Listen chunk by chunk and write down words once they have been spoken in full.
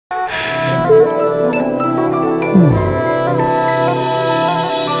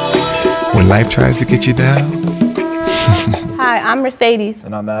When life tries to get you down. Hi, I'm Mercedes.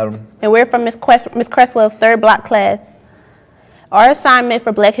 And I'm Adam. And we're from Miss Cresswell's third block class. Our assignment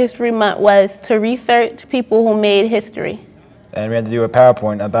for Black History Month was to research people who made history. And we had to do a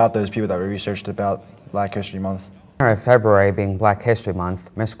PowerPoint about those people that we researched about Black History Month. February being Black History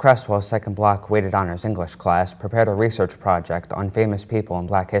Month, Miss Cresswell's second block weighted honors English class prepared a research project on famous people in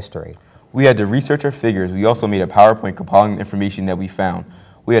Black history. We had to research our figures. We also made a PowerPoint compiling the information that we found.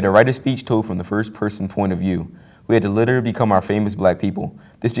 We had to write a speech told from the first person point of view. We had to literally become our famous Black people.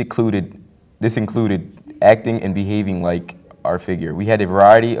 This included acting and behaving like our figure. We had a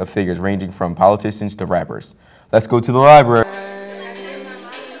variety of figures ranging from politicians to rappers. Let's go to the library.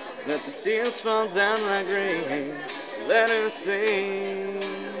 Let the tears fall down like rain. Let her sing.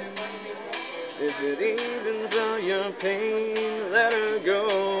 If it evens out your pain, let her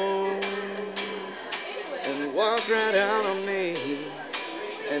go. And walk right out on me.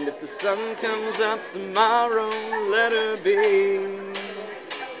 And if the sun comes up tomorrow, let her be.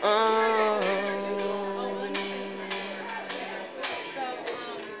 Oh.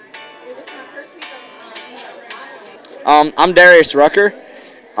 I'm Darius Rucker.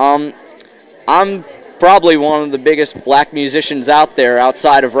 I'm probably one of the biggest black musicians out there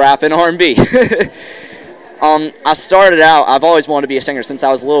outside of rap and R&B. I started out, I've always wanted to be a singer since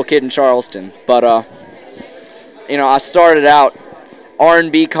I was a little kid in Charleston, but you know, I started out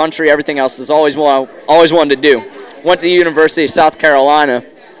R&B, country, everything else is always wanted to do. Went to the University of South Carolina.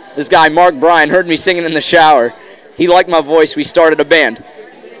 This guy, Mark Bryan, heard me singing in the shower. He liked my voice. We started a band,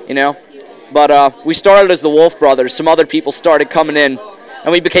 you know. But we started as the Wolf Brothers. Some other people started coming in,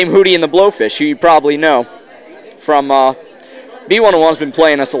 and we became Hootie and the Blowfish, who you probably know from B101's been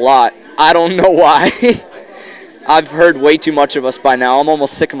playing us a lot. I don't know why. I've heard way too much of us by now. I'm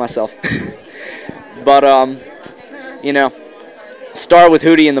almost sick of myself. But, you know, start with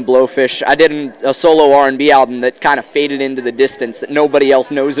Hootie and the Blowfish. I did a solo R&B album that kind of faded into the distance that nobody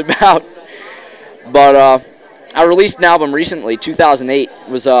else knows about. But I released an album recently, 2008. It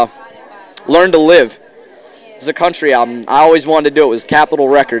was Learn to Live. It was a country album. I always wanted to do it. It was Capitol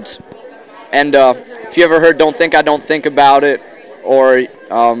Records. And if you ever heard Don't Think I Don't Think About It, or, you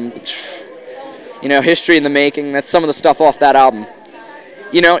know, History in the Making, that's some of the stuff off that album.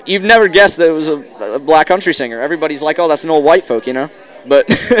 You know, you've never guessed that it was a black country singer. Everybody's like, oh, that's an old white folk, you know. But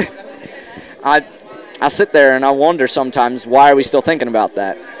I sit there and I wonder sometimes, why are we still thinking about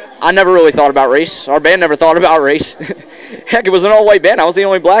that? I never really thought about race. Our band never thought about race. Heck, it was an all-white band. I was the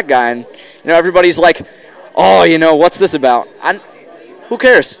only black guy. And, you know, everybody's like, oh, you know, what's this about? Who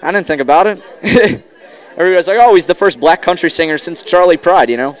cares? I didn't think about it. Everybody's like, oh, he's the first black country singer since Charlie Pride,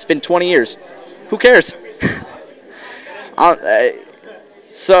 you know. It's been 20 years. Who cares?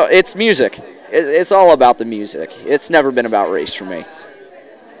 So it's music. It's all about the music. It's never been about race for me.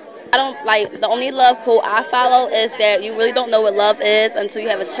 I don't like, the only love quote I follow is that you really don't know what love is until you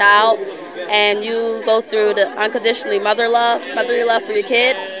have a child and you go through the unconditionally motherly love for your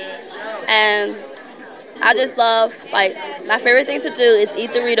kid. And I just love, like, my favorite thing to do is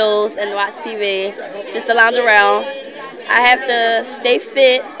eat Doritos and watch TV, just to lounge around. I have to stay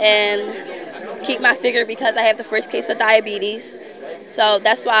fit and keep my figure because I have the first case of diabetes. So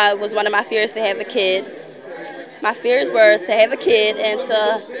that's why it was one of my fears to have a kid. My fears were to have a kid and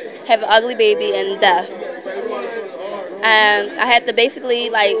to have an ugly baby and death. And I had to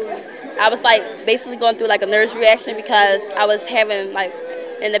basically, like, I was like basically going through like a nervous reaction because I was having, like,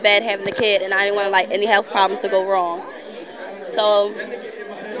 in the bed having the kid and I didn't want like any health problems to go wrong. So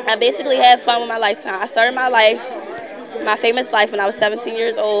I basically had fun with my lifetime. I started my famous life when I was 17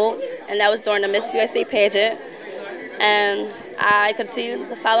 years old, and that was during the Miss USA pageant. And I continued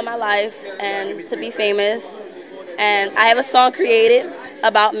to follow my life and to be famous. And I have a song created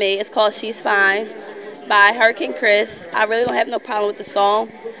about me. It's called She's Fine by Hurricane Chris. I really don't have no problem with the song.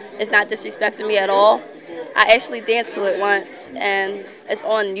 It's not disrespecting me at all. I actually danced to it once, and it's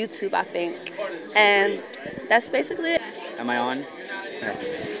on YouTube, I think. And that's basically it. Am I on?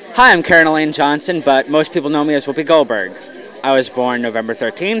 Hi, I'm Karen Elaine Johnson, but most people know me as Whoopi Goldberg. I was born November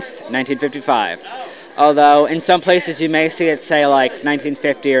 13th, 1955. Although in some places you may see it say like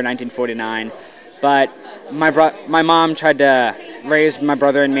 1950 or 1949. But my mom tried to raise my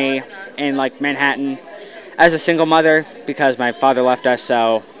brother and me in like Manhattan as a single mother because my father left us,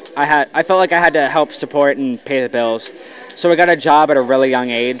 so I felt like I had to help support and pay the bills. So I got a job at a really young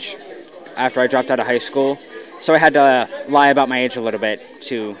age after I dropped out of high school. So I had to lie about my age a little bit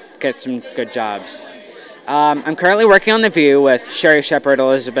to get some good jobs. I'm currently working on The View with Sherry Shepard,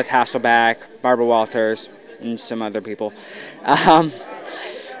 Elizabeth Hasselbeck, Barbara Walters, and some other people.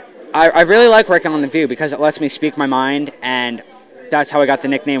 I really like working on The View because it lets me speak my mind, and that's how I got the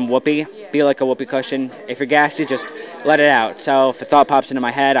nickname Whoopee. Be like a whoopee cushion. If you're gassy, just let it out. So if a thought pops into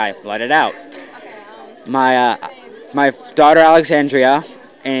my head, I let it out. My daughter Alexandria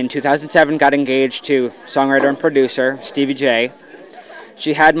in 2007 got engaged to songwriter and producer Stevie J.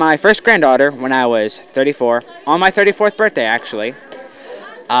 She had my first granddaughter when I was 34, on my 34th birthday actually.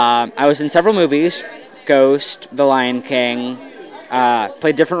 I was in several movies, Ghost, The Lion King,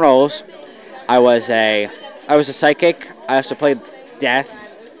 played different roles. I was a psychic. I also played Death,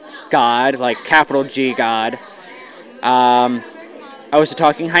 God, like capital G God. I was a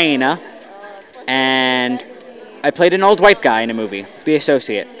talking hyena, and I played an old white guy in a movie, The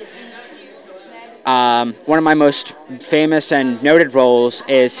Associate. One of my most famous and noted roles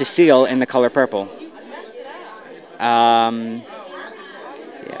is Cecile in The Color Purple. Yeah,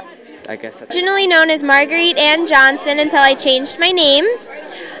 I guess that's... Originally known as Marguerite Ann Johnson until I changed my name.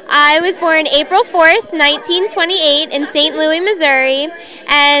 I was born April 4th, 1928 in St. Louis, Missouri,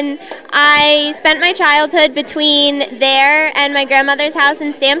 and I spent my childhood between there and my grandmother's house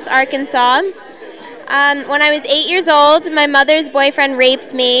in Stamps, Arkansas. When I was 8 years old, my mother's boyfriend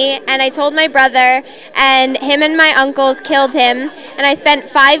raped me, and I told my brother, and him and my uncles killed him, and I spent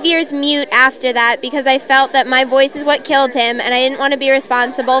 5 years mute after that because I felt that my voice is what killed him, and I didn't want to be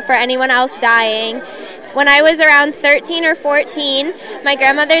responsible for anyone else dying. When I was around 13 or 14, my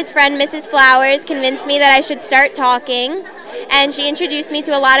grandmother's friend, Mrs. Flowers, convinced me that I should start talking, and she introduced me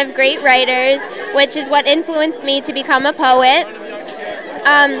to a lot of great writers, which is what influenced me to become a poet.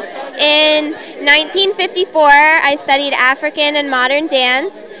 In 1954, I studied African and modern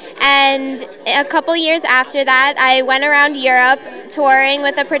dance, and a couple years after that, I went around Europe touring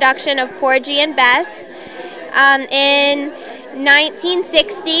with a production of Porgy and Bess. In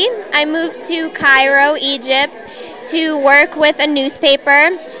 1960, I moved to Cairo, Egypt, to work with a newspaper,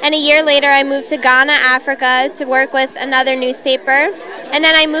 and a year later I moved to Ghana, Africa, to work with another newspaper. And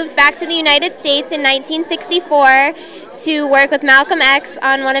then I moved back to the United States in 1964 to work with Malcolm X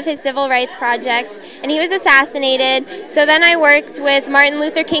on one of his civil rights projects, and he was assassinated. So then I worked with Martin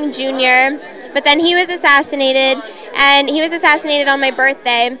Luther King Jr., but then he was assassinated, and he was assassinated on my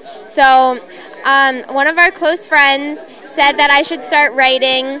birthday. So one of our close friends said that I should start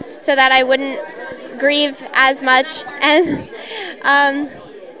writing so that I wouldn't grieve as much, and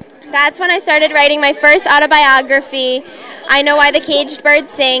that's when I started writing my first autobiography, I Know Why the Caged Bird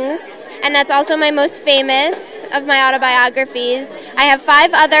Sings, and that's also my most famous of my autobiographies. I have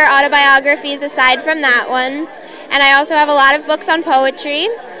 5 other autobiographies aside from that one, and I also have a lot of books on poetry.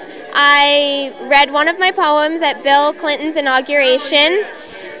 I read one of my poems at Bill Clinton's inauguration.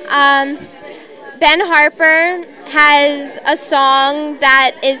 Ben Harper has a song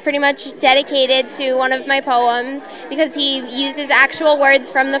that is pretty much dedicated to one of my poems because he uses actual words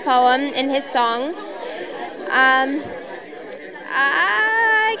from the poem in his song.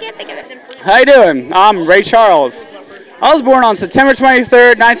 I can't think of it. How you doing? I'm Ray Charles. I was born on September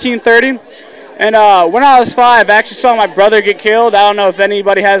 23rd, 1930, and when I was 5, I actually saw my brother get killed. I don't know if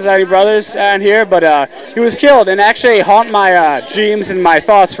anybody has any brothers down here, but he was killed, and actually haunt my dreams and my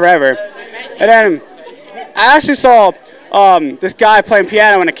thoughts forever. And then I actually saw this guy playing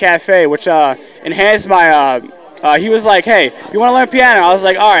piano in a cafe, which enhanced my, he was like, hey, you want to learn piano? I was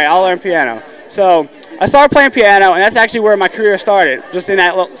like, all right, I'll learn piano. So I started playing piano, and that's actually where my career started, just in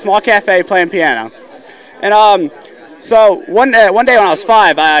that little small cafe playing piano. And so one day when I was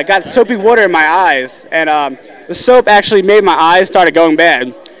 5, I got soapy water in my eyes, and the soap actually made my eyes started going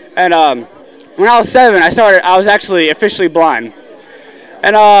bad. And when I was 7, I was actually officially blind.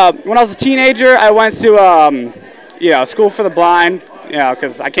 And when I was a teenager, I went to school for the blind,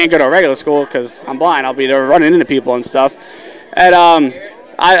 because I can't go to a regular school because I'm blind. I'll be there running into people and stuff. And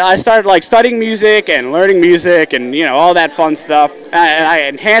I started studying music and learning music and all that fun stuff. And I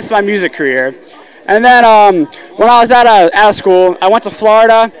enhanced my music career. And then when I was out of school, I went to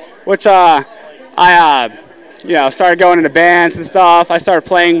Florida, which I started going into bands and stuff. I started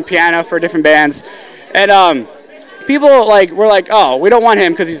playing piano for different bands, and people were like, oh, we don't want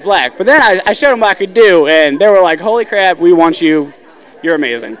him because he's black. But then I showed them what I could do, and they were like, holy crap, we want you. You're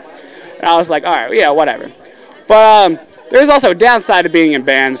amazing. And I was like, all right, yeah, whatever. But there's also a downside to being in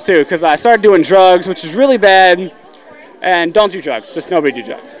bands, too, because I started doing drugs, which is really bad. And don't do drugs. Just nobody do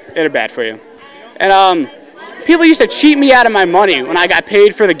drugs. They're bad for you. And people used to cheat me out of my money when I got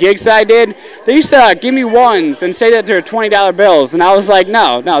paid for the gigs that I did. They used to give me ones and say that they're $20 bills, and I was like,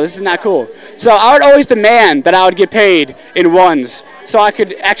 no, this is not cool. So I would always demand that I would get paid in ones so I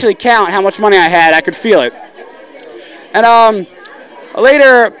could actually count how much money I had. I could feel it. And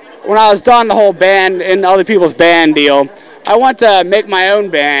later, when I was done the whole band and other people's band deal, I want to make my own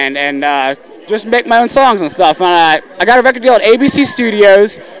band and just make my own songs and stuff. And I got a record deal at ABC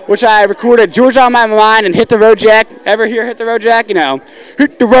Studios, which I recorded Georgia on My Mind and Hit the Road Jack. Ever hear Hit the Road Jack? You know,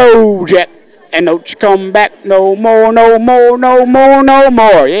 hit the road, Jack, and don't you come back no more, no more, no more, no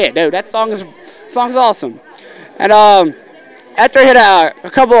more. Yeah, dude, that song's awesome. And after I hit a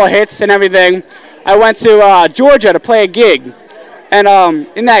couple of hits and everything, I went to Georgia to play a gig. And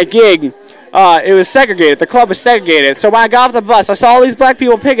in that gig, it was segregated. The club was segregated. So when I got off the bus, I saw all these black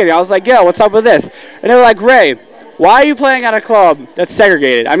people picketing. I was like, yo, what's up with this? And they were like, Ray, why are you playing at a club that's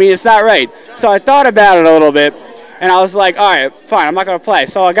segregated? I mean, it's not right. So I thought about it a little bit, and I was like, all right, fine, I'm not going to play.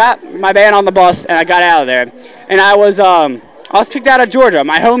 So I got my band on the bus, and I got out of there. And I was kicked out of Georgia,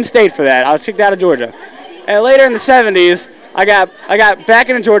 my home state for that. I was kicked out of Georgia. And later in the 70s, I got back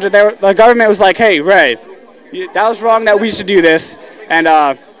into Georgia. The government was like, hey, Ray, that was wrong that we should do this. And,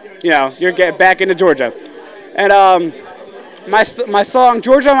 you're getting back into Georgia. And my song,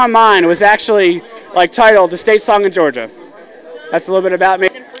 Georgia on My Mind, was actually titled The State Song in Georgia. That's a little bit about me.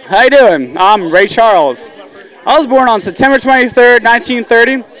 How you doing? I'm Ray Charles. I was born on September 23rd,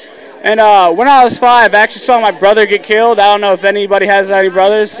 1930. And when I was 5, I actually saw my brother get killed. I don't know if anybody has any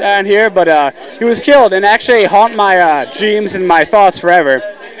brothers in here, but he was killed and actually haunt my dreams and my thoughts forever.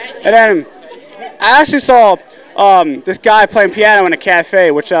 And then I actually saw this guy playing piano in a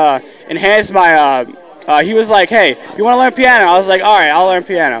cafe, which enhanced my, he was like, hey, you want to learn piano? I was like, all right, I'll learn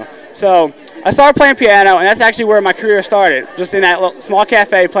piano. So I started playing piano, and that's actually where my career started, just in that little small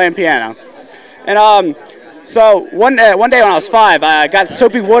cafe playing piano. And so one day when I was 5, I got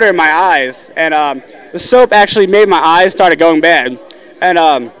soapy water in my eyes, and the soap actually made my eyes started going bad.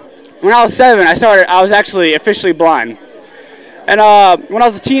 And when I was 7, I was actually officially blind. And when I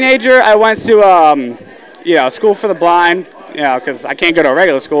was a teenager, I went to school for the blind, because I can't go to a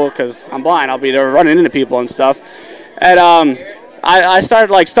regular school because I'm blind. I'll be there running into people and stuff. And I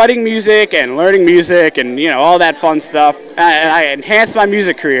started studying music and learning music and all that fun stuff. And I enhanced my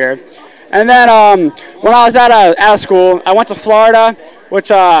music career. And then when I was out of school, I went to Florida,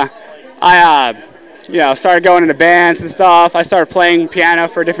 which I started going into bands and stuff. I started playing piano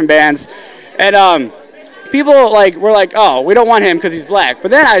for different bands. And people were like, oh, we don't want him because he's black.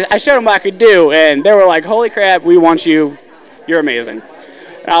 But then I showed them what I could do, and they were like, holy crap, we want you. You're amazing.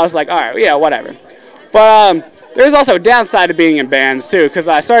 And I was like, all right, yeah, whatever. But there's also a downside to being in bands, too, because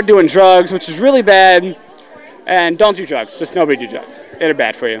I started doing drugs, which is really bad. And don't do drugs. Just nobody do drugs. They're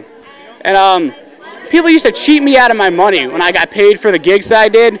bad for you. And people used to cheat me out of my money when I got paid for the gigs that I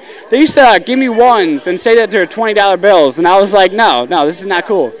did. They used to give me ones and say that they're $20 bills, and I was like, no, this is not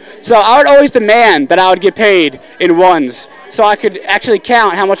cool. So I would always demand that I would get paid in ones so I could actually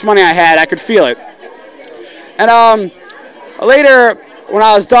count how much money I had. I could feel it. And later, when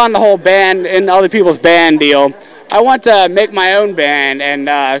I was done the whole band and other people's band deal, I went to make my own band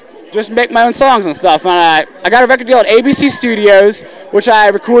and just make my own songs and stuff. And I got a record deal at ABC Studios, which I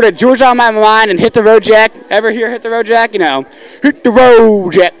recorded Georgia on My Mind and Hit the Road Jack. Ever hear Hit the Road Jack? You know, hit the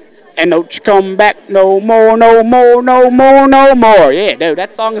road, Jack, and don't you come back no more, no more, no more, no more. Yeah, dude,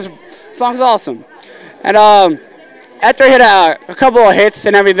 that song's awesome. And after I hit a couple of hits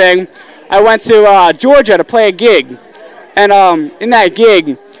and everything, I went to Georgia to play a gig. And in that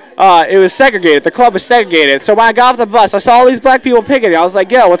gig, it was segregated. The club was segregated. So when I got off the bus, I saw all these black people picketing. I was like,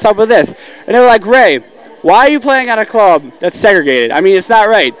 yo, what's up with this? And they were like, Ray, why are you playing at a club that's segregated? I mean, it's not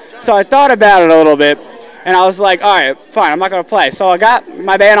right. So I thought about it a little bit, and I was like, all right, fine, I'm not going to play. So I got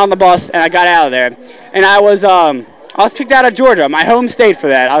my band on the bus, and I got out of there. And I was kicked out of Georgia, my home state for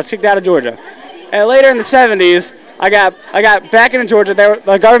that. I was kicked out of Georgia. And later in the 70s, I got back into Georgia.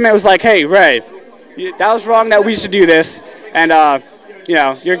 The government was like, hey, Ray, that was wrong that we should do this. And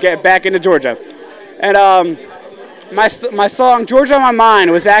you're getting back into Georgia. And my song, Georgia on My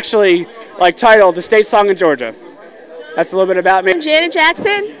Mind, was actually titled The State Song in Georgia. That's a little bit about me. I'm Janet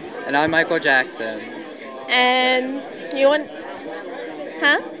Jackson. And I'm Michael Jackson. And you want,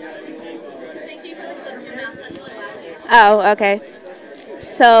 huh? Oh, okay.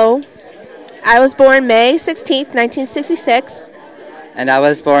 So, I was born May 16th, 1966. And I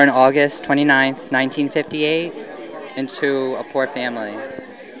was born August 29th, 1958. Into a poor family.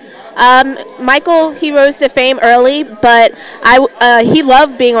 Michael, he rose to fame early, but he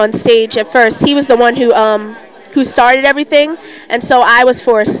loved being on stage at first. He was the one who started everything, and so I was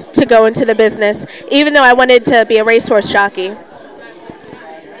forced to go into the business, even though I wanted to be a racehorse jockey.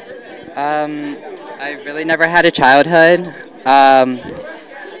 I really never had a childhood.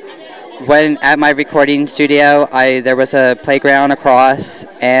 When at my recording studio, there was a playground across,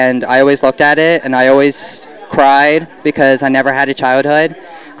 and I always looked at it, and I always cried because I never had a childhood,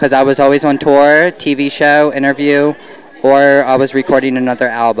 because I was always on tour, TV show, interview, or I was recording another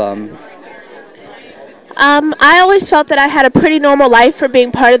album? I always felt that I had a pretty normal life for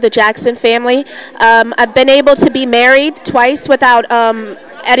being part of the Jackson family. I've been able to be married twice without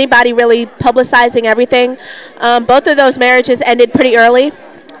anybody really publicizing everything. Both of those marriages ended pretty early.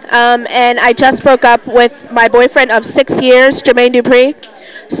 And I just broke up with my boyfriend of 6 years, Jermaine Dupree.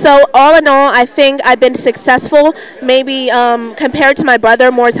 So all in all, I think I've been successful, maybe compared to my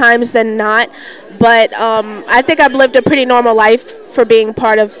brother more times than not. But I think I've lived a pretty normal life for being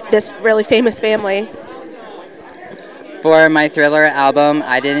part of this really famous family. For my Thriller album,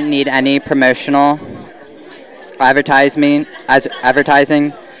 I didn't need any promotional advertising.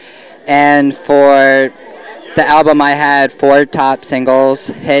 And for the album, I had 4 top singles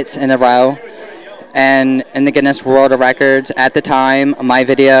hits in a row. And in the Guinness World of Records, at the time, my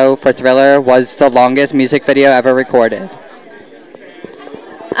video for Thriller was the longest music video ever recorded.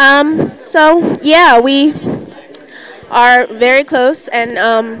 So yeah, we are very close, and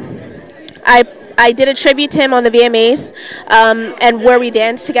I did a tribute to him on the VMAs, and where we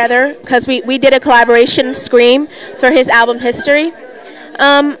danced together, because we did a collaboration Scream for his album History.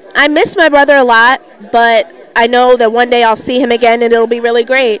 I miss my brother a lot, but I know that one day I'll see him again and it'll be really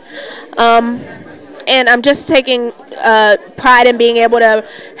great. And I'm just taking pride in being able to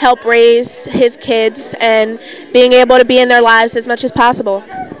help raise his kids and being able to be in their lives as much as possible.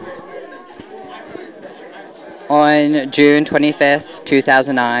 On June 25th,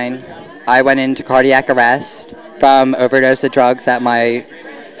 2009, I went into cardiac arrest from overdose of drugs that my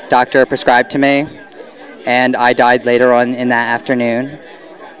doctor prescribed to me, and I died later on in that afternoon.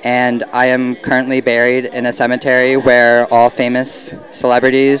 And I am currently buried in a cemetery where all famous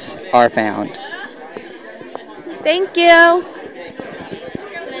celebrities are found. Thank you.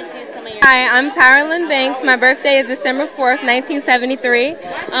 Hi, I'm Tyra Lynn Banks. My birthday is December 4th, 1973.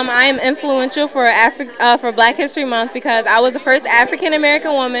 I am influential for Black History Month because I was the first African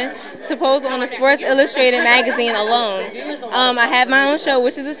American woman to pose on a Sports Illustrated magazine alone. I have my own show,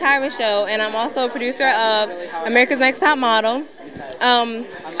 which is the Tyra Show, and I'm also a producer of America's Next Top Model.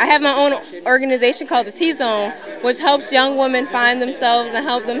 I have my own organization called the T-Zone, which helps young women find themselves and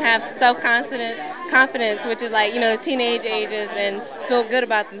help them have self-confidence, which is like, the teenage ages, and feel good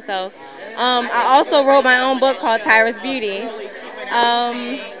about themselves. I also wrote my own book called Tyra's Beauty.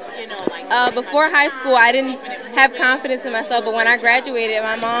 Before high school, I didn't have confidence in myself, but when I graduated,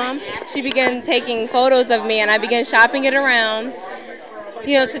 my mom, she began taking photos of me, and I began shopping it around,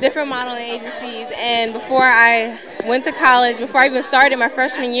 to different modeling agencies. And before I went to college, before I even started my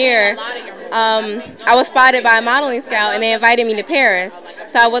freshman year, I was spotted by a modeling scout, and they invited me to Paris.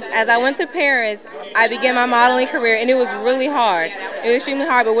 So as I went to Paris, I began my modeling career, and it was really hard. It was extremely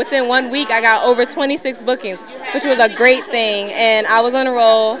hard, but within 1 week, I got over 26 bookings, which was a great thing, and I was on a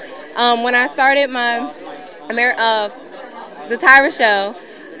roll. When I started the Tyra Show.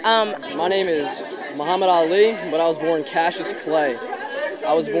 My name is Muhammad Ali, but I was born Cassius Clay.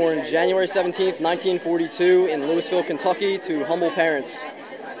 I was born January 17th, 1942 in Louisville, Kentucky to humble parents.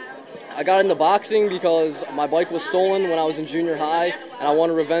 I got into boxing because my bike was stolen when I was in junior high, and I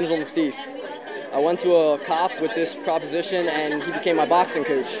wanted revenge on the thief. I went to a cop with this proposition, and he became my boxing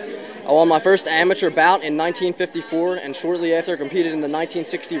coach. I won my first amateur bout in 1954, and shortly after competed in the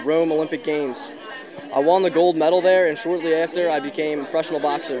 1960 Rome Olympic Games. I won the gold medal there, and shortly after I became a professional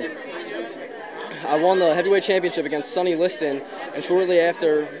boxer. I won the heavyweight championship against Sonny Liston, and shortly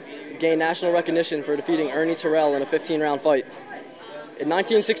after gained national recognition for defeating Ernie Terrell in a 15-round fight. In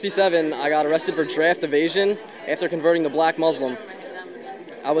 1967, I got arrested for draft evasion after converting to black Muslim.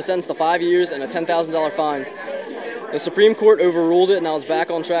 I was sentenced to 5 years and a $10,000 fine. The Supreme Court overruled it, and I was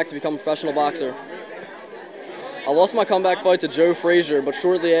back on track to become a professional boxer. I lost my comeback fight to Joe Frazier, but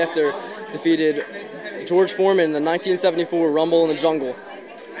shortly after defeated George Foreman in the 1974 Rumble in the Jungle.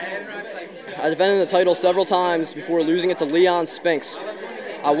 I defended the title several times before losing it to Leon Spinks.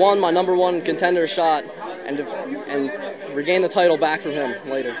 I won my #1 contender shot and regained the title back from him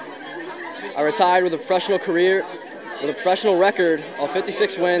later. I retired with a professional career, with a professional record of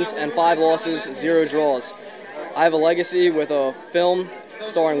 56 wins and 5 losses, 0 draws. I have a legacy with a film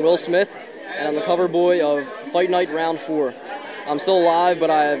starring Will Smith, and I'm the cover boy of Fight Night Round 4. I'm still alive, but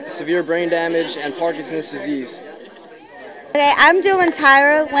I have severe brain damage and Parkinson's disease. Okay, I'm doing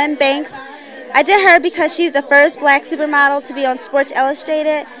Tyra Lynn Banks. I did her because she's the first black supermodel to be on Sports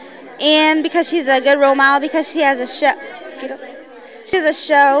Illustrated, and because she's a good role model, because she has a show. She has a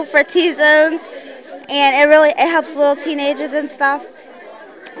show for T-Zones, and it helps little teenagers and stuff.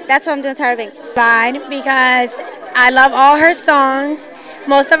 That's why I'm doing Tyra Banks. Fine, because I love all her songs.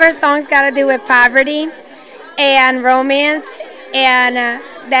 Most of her songs got to do with poverty and romance, and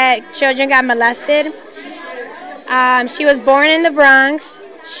that children got molested. She was born in the Bronx.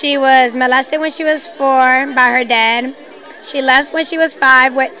 She was molested when she was 4 by her dad. She left when she was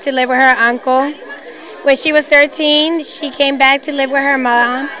 5 to live with her uncle. When she was 13, she came back to live with her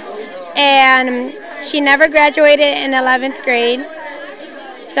mom. And she never graduated in 11th grade.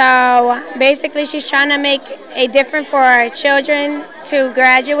 So basically she's trying to make a difference for our children to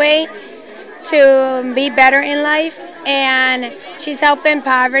graduate, to be better in life. And she's helping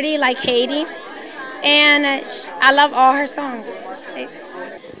poverty like Haiti. And I love all her songs.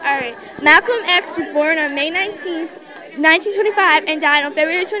 All right. Malcolm X was born on May 19th, 1925, and died on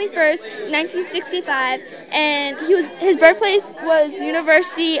February 21st, 1965. And his birthplace was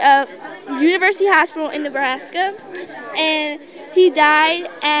University Hospital in Nebraska, and he died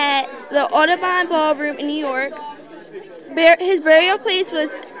at the Audubon Ballroom in New York. His burial place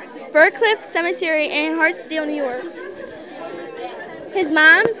was Burcliffe Cemetery in Hartsdale, New York. His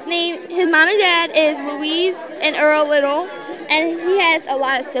mom and dad is Louise and Earl Little, and he has a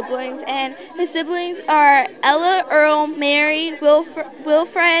lot of siblings. And his siblings are Ella, Earl, Mary,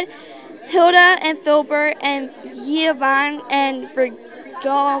 Wilfred, Hilda, and Filbert, and Yvonne and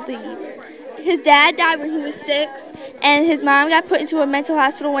Brigaldi. His dad died when he was 6, and his mom got put into a mental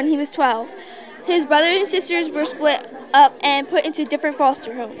hospital when he was 12. His brothers and sisters were split up and put into different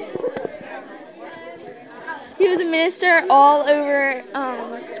foster homes. He was a minister all over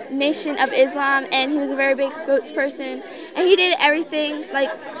Nation of Islam, and he was a very big spokesperson. And he did everything like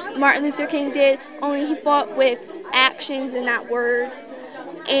Martin Luther King did, only he fought with actions and not words.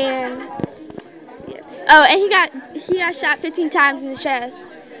 And and he got shot 15 times in the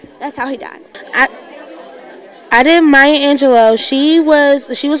chest. That's how he died. I did Maya Angelou. She was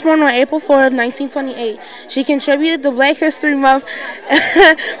born on April 4th, 1928. She contributed to Black History Month,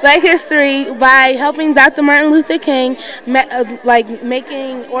 Black History, by helping Dr. Martin Luther King,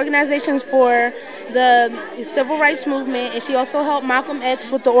 making organizations for the civil rights movement, and she also helped Malcolm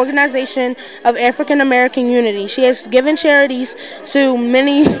X with the organization of African American Unity. She has given charities to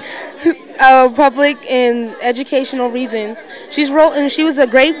many public and educational reasons. She was a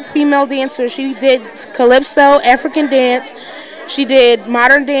great female dancer. She did calypso, African dance. She did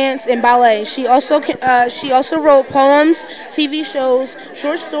modern dance and ballet. She also wrote poems, TV shows,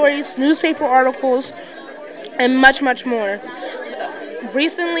 short stories, newspaper articles, and much, much more.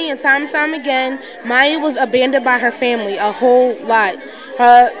 Recently, and time again, Maya was abandoned by her family a whole lot.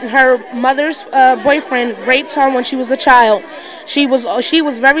 Her mother's boyfriend raped her when she was a child. She was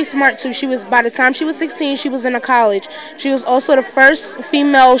very smart too. By the time she was 16, she was in a college. She was also the first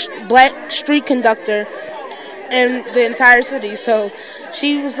female black street conductor in the entire city. So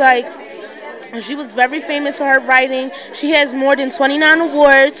she was very famous for her writing. She has more than 29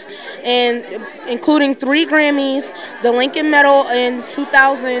 awards, and including 3 Grammys, the Lincoln Medal in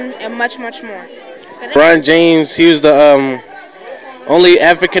 2000, and much, much more. LeBron James, he was the only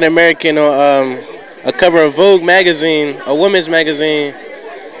African American on a cover of Vogue magazine, a women's magazine.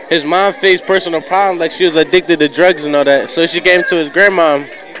 His mom faced personal problems, like she was addicted to drugs and all that. So she gave him to his grandmom,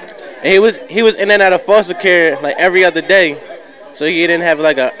 and he was in and out of foster care like every other day. So he didn't have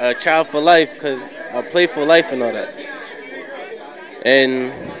like a child for life, a playful life and all that.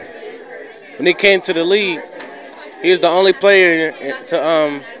 And when he came to the league, he was the only player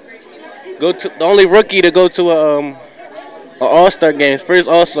to the only rookie to go to a All-Star game, his first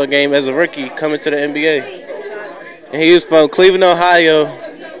All-Star game as a rookie coming to the NBA. And he was from Cleveland, Ohio,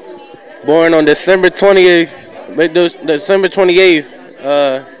 born on December 28th,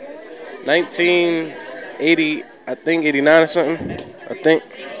 1980. I think 89 or something, I think.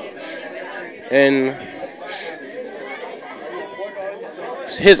 And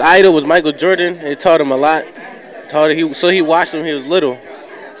his idol was Michael Jordan. It taught him a lot. So he watched him when he was little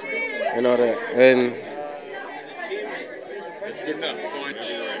and all that. And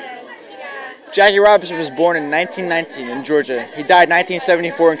Jackie Robinson was born in 1919 in Georgia. He died in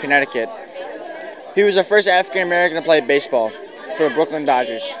 1974 in Connecticut. He was the first African American to play baseball for the Brooklyn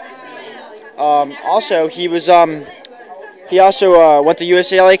Dodgers. Also, he also went to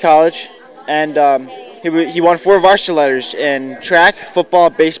UCLA College, and he won 4 varsity letters in track, football,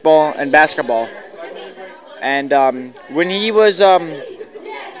 baseball, and basketball. And when he retired,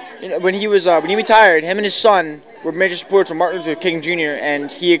 him and his son were major supporters of Martin Luther King Jr.,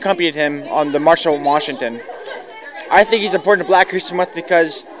 and he accompanied him on the March on Washington. I think he's important to Black History Month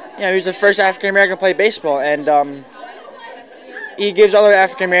because he was the first African American to play baseball, and he gives other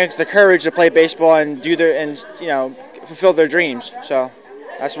African Americans the courage to play baseball and fulfill their dreams. So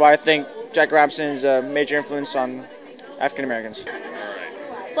that's why I think Jackie Robinson is a major influence on African Americans.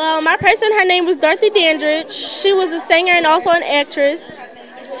 Well, my person, her name was Dorothy Dandridge. She was a singer and also an actress.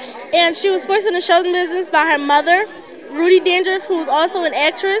 And she was forced into the show business by her mother, Rudy Dandridge, who was also an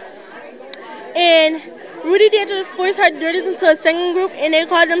actress. And Rudy Dandridge forced her daughters into a singing group, and they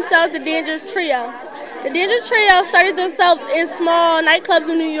called themselves the Dandridge Trio. The Dandridge Trio started themselves in small nightclubs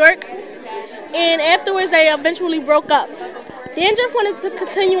in New York, and afterwards they eventually broke up. Dandridge wanted to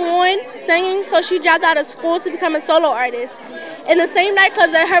continue on singing, so she dropped out of school to become a solo artist. In the same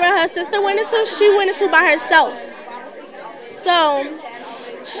nightclubs that her and her sister went into, she went into by herself. So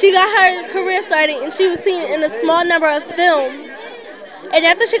she got her career started, and she was seen in a small number of films. And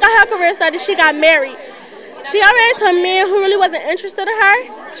after she got her career started, she got married. She got married to a man who really wasn't interested in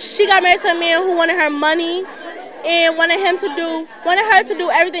her. She got married to a man who wanted her money and wanted her to do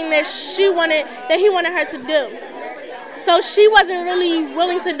everything that he wanted her to do. So she wasn't really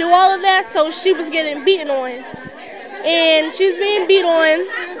willing to do all of that, so she was getting beaten on. And she was being beat on,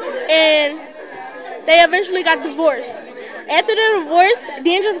 and they eventually got divorced. After the divorce,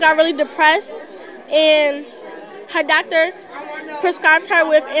 Dandridge got really depressed, and her doctor prescribed her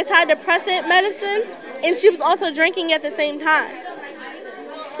with antidepressant medicine, and she was also drinking at the same time.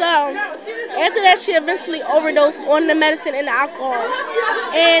 So after that, she eventually overdosed on the medicine and the alcohol.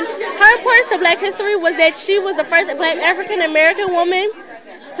 And her importance to Black history was that she was the first Black African-American woman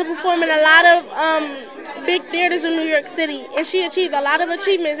to perform in a lot of big theaters in New York City, and she achieved a lot of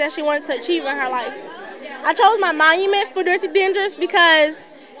achievements that she wanted to achieve in her life. I chose my monument for Dorothy Dandridge because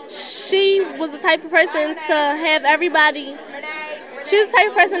she was the type of person to have everybody. She was the type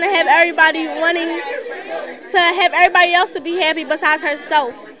of person to have everybody wanting to have everybody else to be happy besides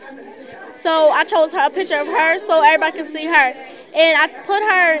herself. So I chose a picture of her so everybody can see her. And I put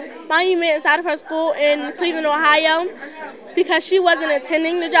her monument inside of her school in Cleveland, Ohio, because she wasn't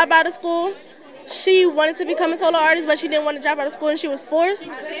intending to drop out of school. She wanted to become a solo artist, but she didn't want to drop out of school, and she was forced.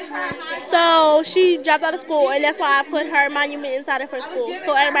 So she dropped out of school, and that's why I put her monument inside of her school,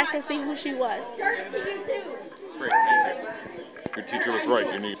 so everybody can see who she was. Great, thank you. Your teacher was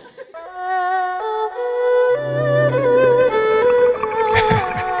right, you need.